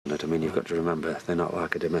I mean, you've got to remember, they're not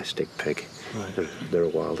like a domestic pig. Right. They're a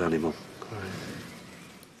wild animal. Right.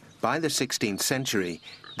 By the 16th century,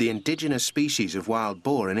 the indigenous species of wild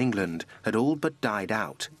boar in England had all but died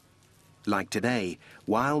out. Like today,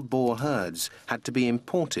 wild boar herds had to be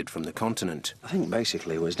imported from the continent. I think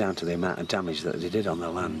basically it was down to the amount of damage that they did on the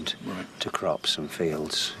land to crops and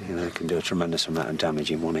fields. You know, they can do a tremendous amount of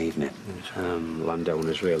damage in one evening.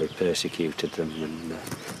 Landowners really persecuted them and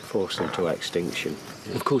forced them to extinction.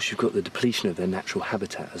 Of course, you've got the depletion of their natural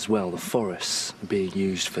habitat as well, the forests being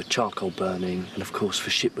used for charcoal burning and, of course,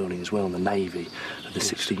 for shipbuilding as well in the Navy of the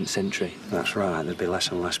 16th century. That's right, there'd be less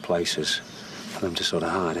and less places for them to sort of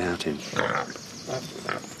hide out in.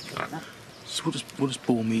 So what does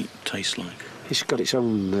boar meat taste like? It's got its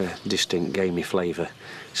own distinct gamey flavour.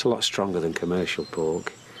 It's a lot stronger than commercial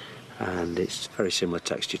pork, and it's very similar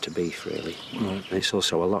texture to beef, really. Right. And it's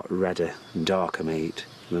also a lot redder and darker meat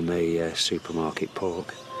than the supermarket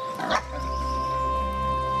pork.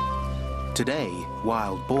 Today,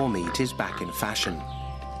 wild boar meat is back in fashion.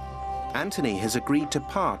 Anthony has agreed to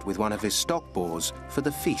part with one of his stock boars for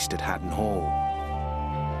the feast at Haddon Hall.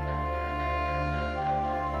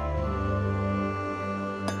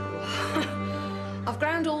 I've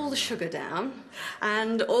ground all the sugar down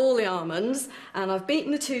and all the almonds, and I've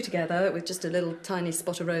beaten the two together with just a little tiny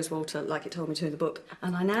spot of rose water, like it told me to in the book.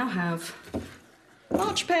 And I now have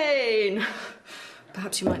marchpane.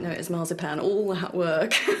 Perhaps you might know it as marzipan, all that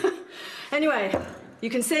work. Anyway, you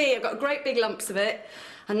can see I've got great big lumps of it,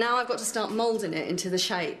 and now I've got to start moulding it into the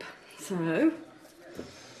shape. So,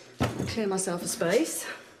 clear myself a space.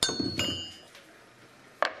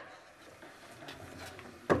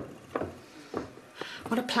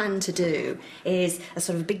 What I plan to do is a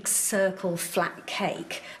sort of big circle flat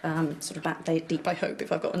cake, sort of about that deep, I hope,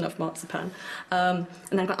 if I've got enough marzipan. And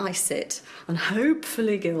then I've got to ice it and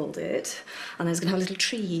hopefully gild it. And there's going to have a little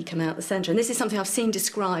tree come out the centre. And this is something I've seen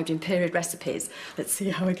described in period recipes. Let's see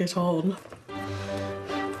how I get on.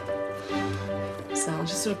 So I'll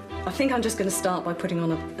just I think I'm just going to start by putting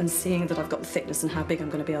on and seeing that I've got the thickness and how big I'm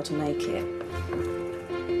going to be able to make it.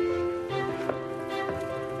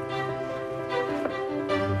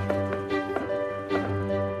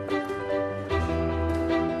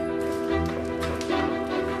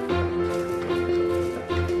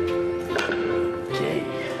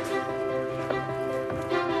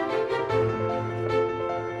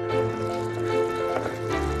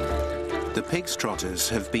 Pig's trotters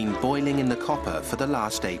have been boiling in the copper for the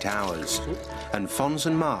last 8 hours, and Fonz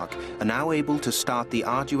and Marc are now able to start the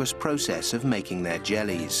arduous process of making their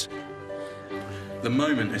jellies. At the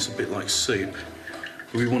moment, it's a bit like soup.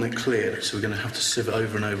 We want it clear, so we're going to have to sieve it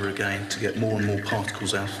over and over again to get more and more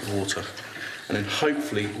particles out of the water. And then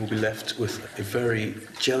hopefully we'll be left with a very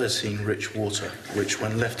gelatin-rich water, which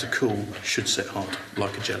when left to cool should set hard,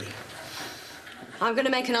 like a jelly. I'm going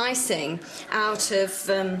to make an icing out of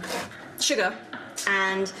sugar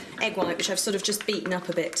and egg white, which I've sort of just beaten up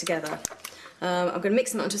a bit together. I'm going to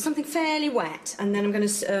mix them up into something fairly wet, and then I'm going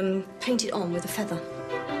to paint it on with a feather.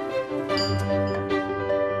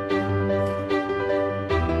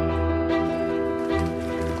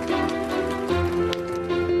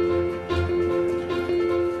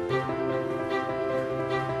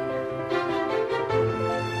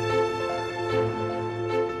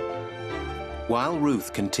 While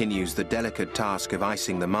Ruth continues the delicate task of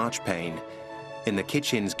icing the marchpane, in the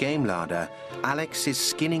kitchen's game larder, Alex is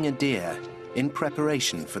skinning a deer in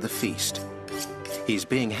preparation for the feast. He's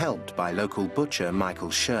being helped by local butcher Michael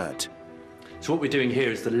Shirt. So what we're doing here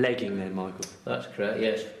is the legging then, Michael? That's correct,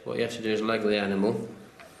 yes. What you have to do is leg the animal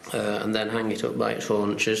and then hang it up by its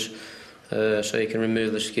haunches so you can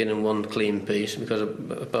remove the skin in one clean piece, because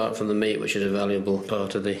apart from the meat, which is a valuable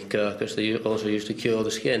part of the carcass, they also used to cure the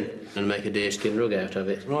skin and make a deerskin rug out of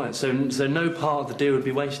it. Right, so no part of the deer would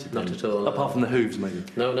be wasted then? Not at all. Apart from the hooves, maybe?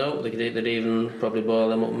 No, they'd even probably boil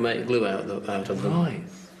them up and make glue out of them. Right.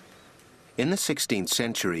 In the 16th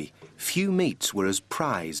century, few meats were as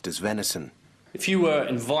prized as venison. If you were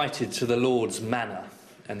invited to the Lord's manor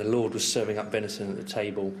and the Lord was serving up venison at the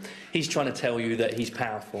table, he's trying to tell you that he's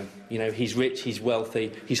powerful. You know, he's rich, he's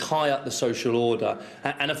wealthy, he's high up the social order,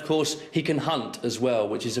 and of course he can hunt as well,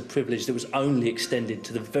 which is a privilege that was only extended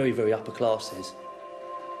to the very, very upper classes.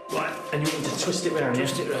 Right, and you want to twist it round,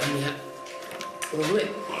 Twist it round, yeah. Lovely.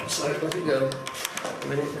 Right, so let it go. A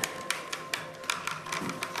minute.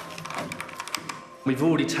 We've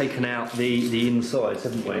already taken out the insides,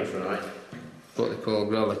 haven't we? That's right. What they call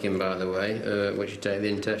grollicking, by the way, which you take the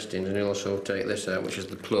intestines, and you also take this out, which is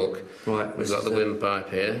the plug. Right. We've got the windpipe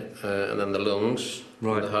here, and then the lungs,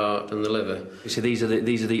 right, the heart and the liver. So these are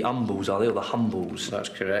the umbles, are they, or the humbles? That's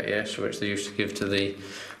correct, yes, which they used to give to the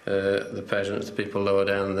the peasants, the people lower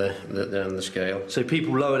down the scale. So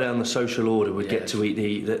people lower down the social order would get to eat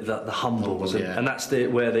the humbles, and that's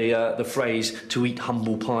where the phrase "to eat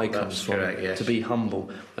humble pie" comes from. Correct, yes. To be humble.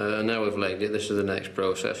 Now we've legged it, this is the next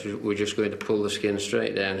process. We're just going to pull the skin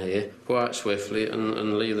straight down here, quite swiftly,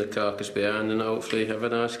 and leave the carcass behind, and hopefully have a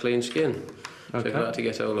nice clean skin. Okay. So if you'd like to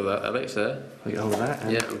get hold of that, Alex, there. Get hold of that.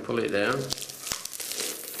 Yeah, and pull it down.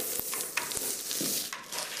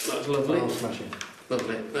 That's lovely. Oh, smashing.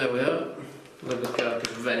 Lovely. There we are. Lovely carcass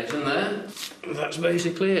of venison there. That's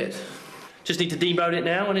basically it. Just need to debone it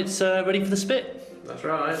now, and it's ready for the spit. That's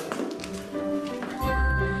right.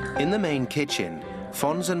 In the main kitchen,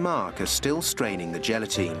 Fonz and Marc are still straining the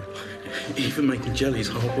gelatine. Even making jelly is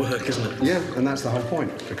hard work, isn't it? Yeah, and that's the whole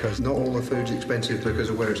point, because not all the food's expensive because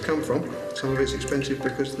of where it's come from. Some of it's expensive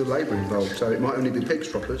because of the labour involved. So it might only be pig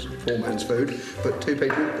stroppers, 4 man's food, but 2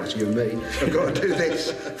 people, that's you and me, have got to do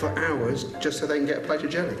this for hours just so they can get a plate of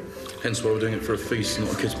jelly. Hence why we're doing it for a feast,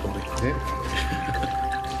 not a kids' party. Yeah.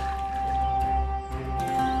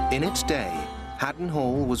 In its day, Haddon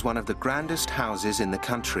Hall was one of the grandest houses in the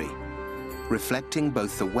country, reflecting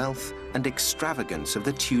both the wealth and extravagance of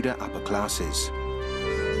the Tudor upper classes.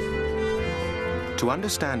 To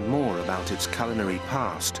understand more about its culinary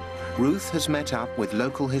past, Ruth has met up with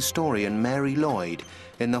local historian Mary Lloyd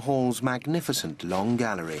in the hall's magnificent long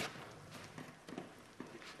gallery.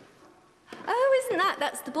 Oh,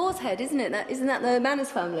 that's the Boar's Head, isn't it? Isn't that the Manners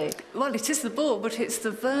family? Well, it is the Boar, but it's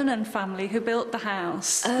the Vernon family who built the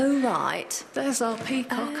house. Oh, right. There's our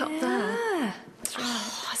peacock up there. That's right.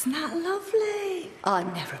 Oh, isn't that lovely? I'd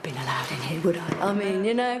never have been allowed in here, would I? I mean,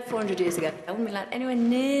 you know, 400 years ago, I wouldn't be allowed anywhere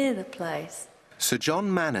near the place. Sir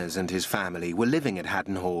John Manners and his family were living at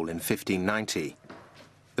Haddon Hall in 1590.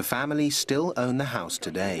 The family still own the house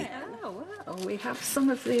today. Oh, well, we have some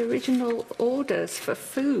of the original orders for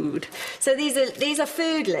food. So these are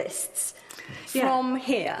food lists from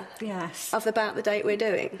here? Yes. Of about the date we're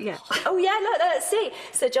doing? Yeah. Oh, yeah, look, let's see.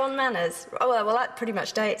 So John Manners. Oh, well, that pretty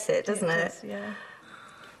much dates it, doesn't it? Does, yeah.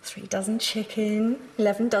 3 dozen chicken,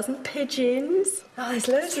 11 dozen pigeons. Oh, there's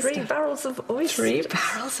loads of 3 stuff. barrels of oysters. 3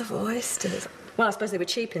 barrels of oysters. Well, I suppose they were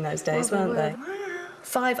cheap in those days, weren't they? Wow.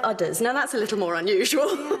 5 udders. Now, that's a little more unusual.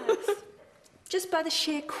 Yes. Just by the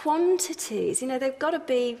sheer quantities. You know, they've got to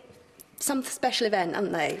be some special event,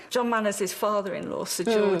 haven't they? John Manners' father-in-law, Sir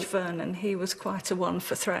George Vernon, he was quite a one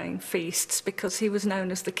for throwing feasts because he was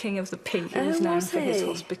known as the King of the Pig. He was known for his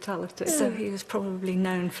hospitality. So he was probably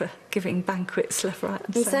known for giving banquets left, right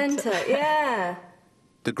and centre. Yeah.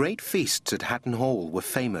 The great feasts at Haddon Hall were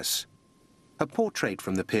famous. A portrait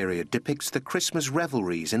from the period depicts the Christmas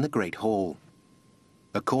revelries in the Great Hall.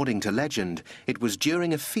 According to legend, it was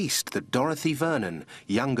during a feast that Dorothy Vernon,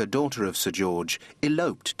 younger daughter of Sir George,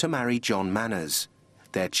 eloped to marry John Manners.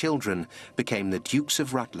 Their children became the Dukes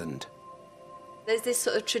of Rutland. There's this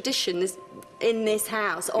sort of tradition in this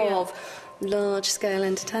house of large-scale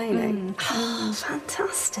entertaining. Oh,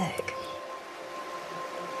 fantastic.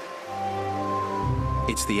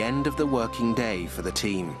 It's the end of the working day for the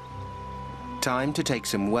team. Time to take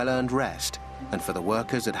some well-earned rest, and for the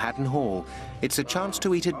workers at Haddon Hall, it's a chance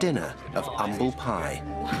to eat a dinner of humble pie.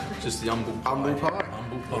 Just the humble pie. Humble pie.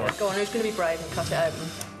 Humble pie. Go on, who's going to be brave and cut it open?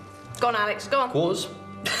 Go on, Alex, go on. Quarters.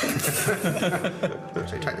 So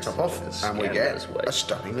you take the top off, and we get a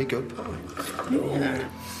stunningly good pie. Yeah.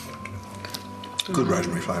 Good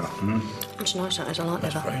rosemary flavour. It's nice, that is. I like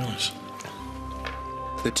that. Very nice.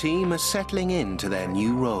 The team are settling into their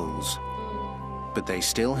new roles, but they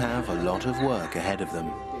still have a lot of work ahead of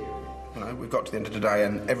them. You know, we've got to the end of the day,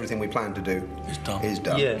 and everything we plan to do is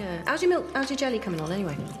done. Yeah. How's your jelly coming on,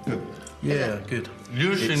 anyway? Good. Yeah, good.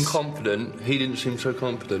 You seem confident, he didn't seem so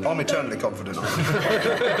confident. I'm eternally confident.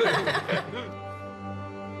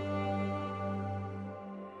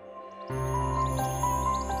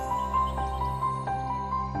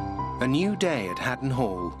 A new day at Haddon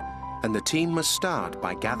Hall, and the team must start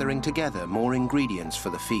by gathering together more ingredients for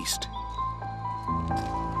the feast.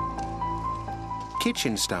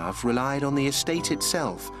 Kitchen staff relied on the estate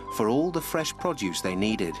itself for all the fresh produce they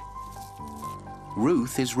needed.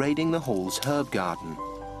 Ruth is raiding the hall's herb garden.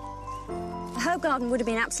 The herb garden would have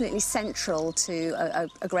been absolutely central to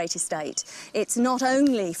a great estate. It's not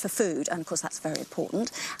only for food, and of course that's very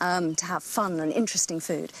important, to have fun and interesting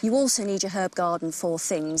food. You also need your herb garden for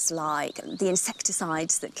things like the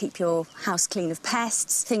insecticides that keep your house clean of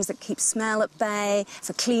pests, things that keep smell at bay,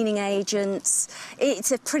 for cleaning agents.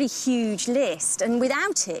 It's a pretty huge list, and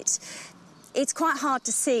without it, it's quite hard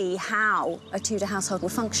to see how a Tudor household will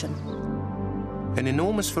function. An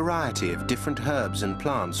enormous variety of different herbs and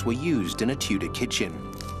plants were used in a Tudor kitchen.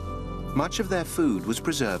 Much of their food was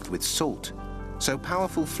preserved with salt, so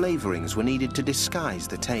powerful flavourings were needed to disguise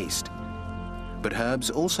the taste. But herbs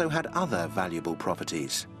also had other valuable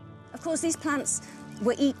properties. Of course, these plants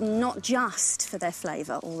were eaten not just for their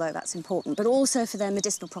flavour, although that's important, but also for their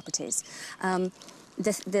medicinal properties.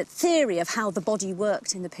 The theory of how the body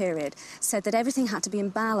worked in the period said that everything had to be in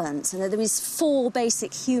balance and that there was 4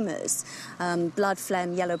 basic humours, blood,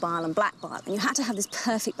 phlegm, yellow bile and black bile, and you had to have this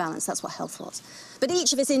perfect balance. That's what health was. But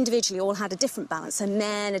each of us individually all had a different balance. So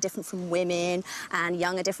men are different from women, and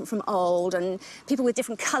young are different from old, and people with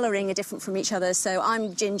different colouring are different from each other. So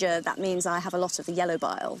I'm ginger, that means I have a lot of the yellow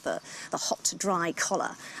bile, the hot, dry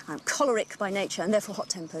choler. I'm choleric by nature and therefore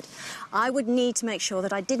hot-tempered. I would need to make sure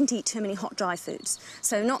that I didn't eat too many hot, dry foods.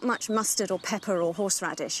 So not much mustard or pepper or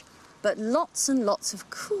horseradish, but lots and lots of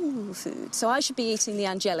cool food. So I should be eating the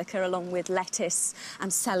angelica along with lettuce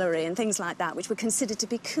and celery and things like that, which were considered to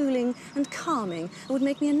be cooling and calming and would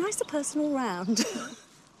make me a nicer person all round.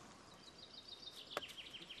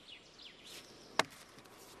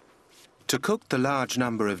 To cook the large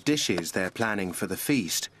number of dishes they're planning for the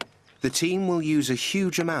feast, the team will use a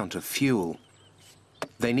huge amount of fuel.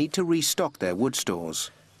 They need to restock their wood stores.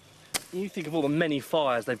 You think of all the many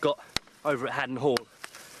fires they've got over at Haddon Hall.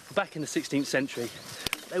 Back in the 16th century,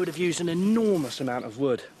 they would have used an enormous amount of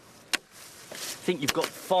wood. I think you've got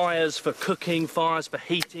fires for cooking, fires for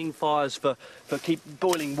heating, fires for keep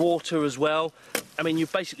boiling water as well. I mean,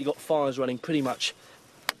 you've basically got fires running pretty much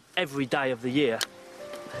every day of the year.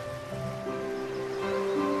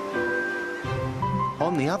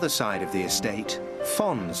 On the other side of the estate,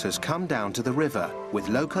 Fonz has come down to the river with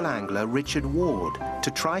local angler Richard Ward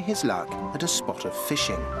to try his luck at a spot of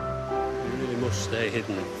fishing. You really must stay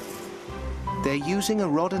hidden. They're using a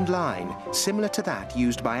rod and line similar to that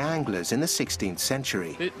used by anglers in the 16th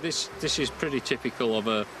century. This is pretty typical of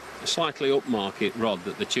a slightly upmarket rod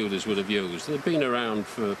that the Tudors would have used. They've been around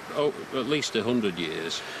for at least 100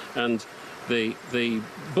 years, and the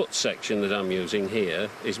butt section that I'm using here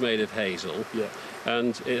is made of hazel. Yeah.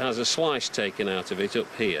 And it has a slice taken out of it up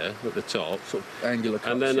here at the top. Sort of angular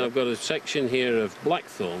cuts, and then yeah. I've got a section here of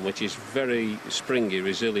blackthorn, which is very springy,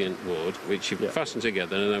 resilient wood, which you fasten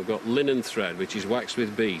together, and I've got linen thread, which is waxed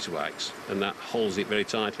with beeswax, and that holds it very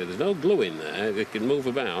tightly. There's no glue in there. It can move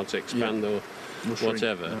about, expand or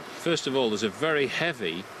whatever. Yeah. First of all, there's a very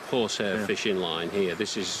heavy horsehair fishing line here.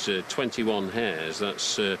 This is 21 hairs.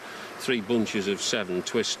 That's 3 bunches of 7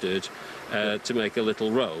 twisted to make a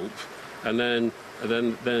little rope. And then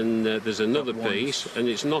there's another piece, and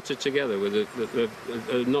it's knotted together with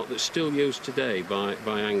a knot that's still used today by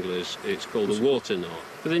anglers. It's called a water knot.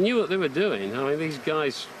 But they knew what they were doing. I mean, these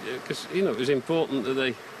guys, because you know, it was important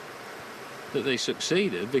that they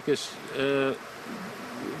succeeded, because it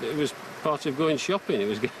was part of going shopping. It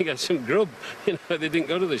was going to get some grub. You know, they didn't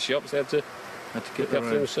go to the shops. They had to get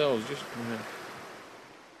after themselves.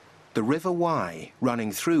 The River Wye,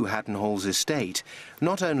 running through Haddon Hall's estate,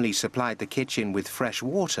 not only supplied the kitchen with fresh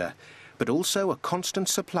water, but also a constant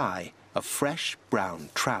supply of fresh brown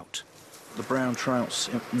trout. The brown trout's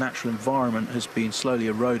natural environment has been slowly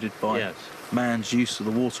eroded by man's use of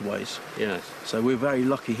the waterways. Yes. So we're very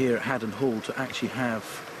lucky here at Haddon Hall to actually have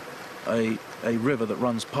a river that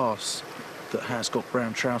runs past that has got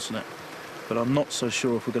brown trout in it. But I'm not so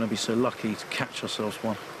sure if we're going to be so lucky to catch ourselves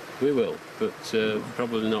one. We will, but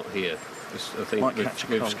probably not here. I think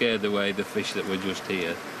we've scared away the fish that were just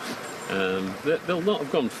here. They'll not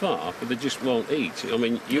have gone far, but they just won't eat. I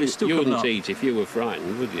mean, you wouldn't eat if you were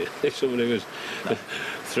frightened, would you? If somebody was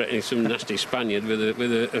threatening some nasty Spaniard with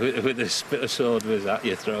a spit of sword was at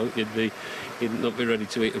your throat, you'd not be ready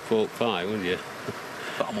to eat a pork pie, would you?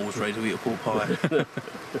 But I'm always ready to eat a pork pie.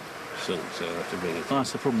 So I have to bring it.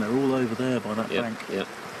 That's the problem. They're all over there by that bank. Yeah.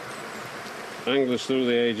 Anglers through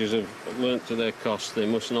the ages have learnt to their cost they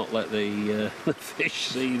must not let the fish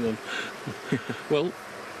see them. Well,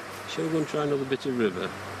 shall we go and try another bit of river?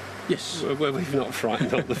 Yes. Where we've not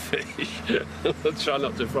frightened all the fish. We'll try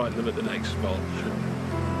not to frighten them at the next spot.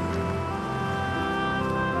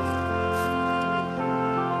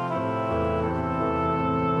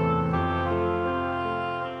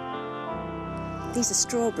 These are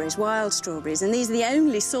strawberries, wild strawberries, and these are the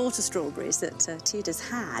only sort of strawberries that Tudors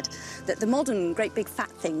had. That the modern great big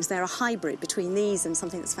fat things, they're a hybrid between these and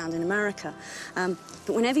something that's found in America. But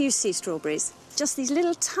whenever you see strawberries, just these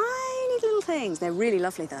little tiny little things. They're really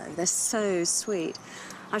lovely though. They're so sweet.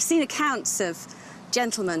 I've seen accounts of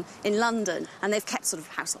gentlemen in London, and they've kept sort of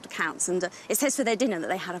household accounts, and it says for their dinner that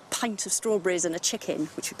they had a pint of strawberries and a chicken,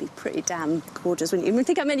 which would be pretty damn gorgeous, wouldn't you? I mean,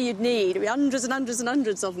 think how many you'd need. It'd be hundreds and hundreds and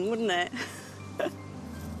hundreds of them, wouldn't it?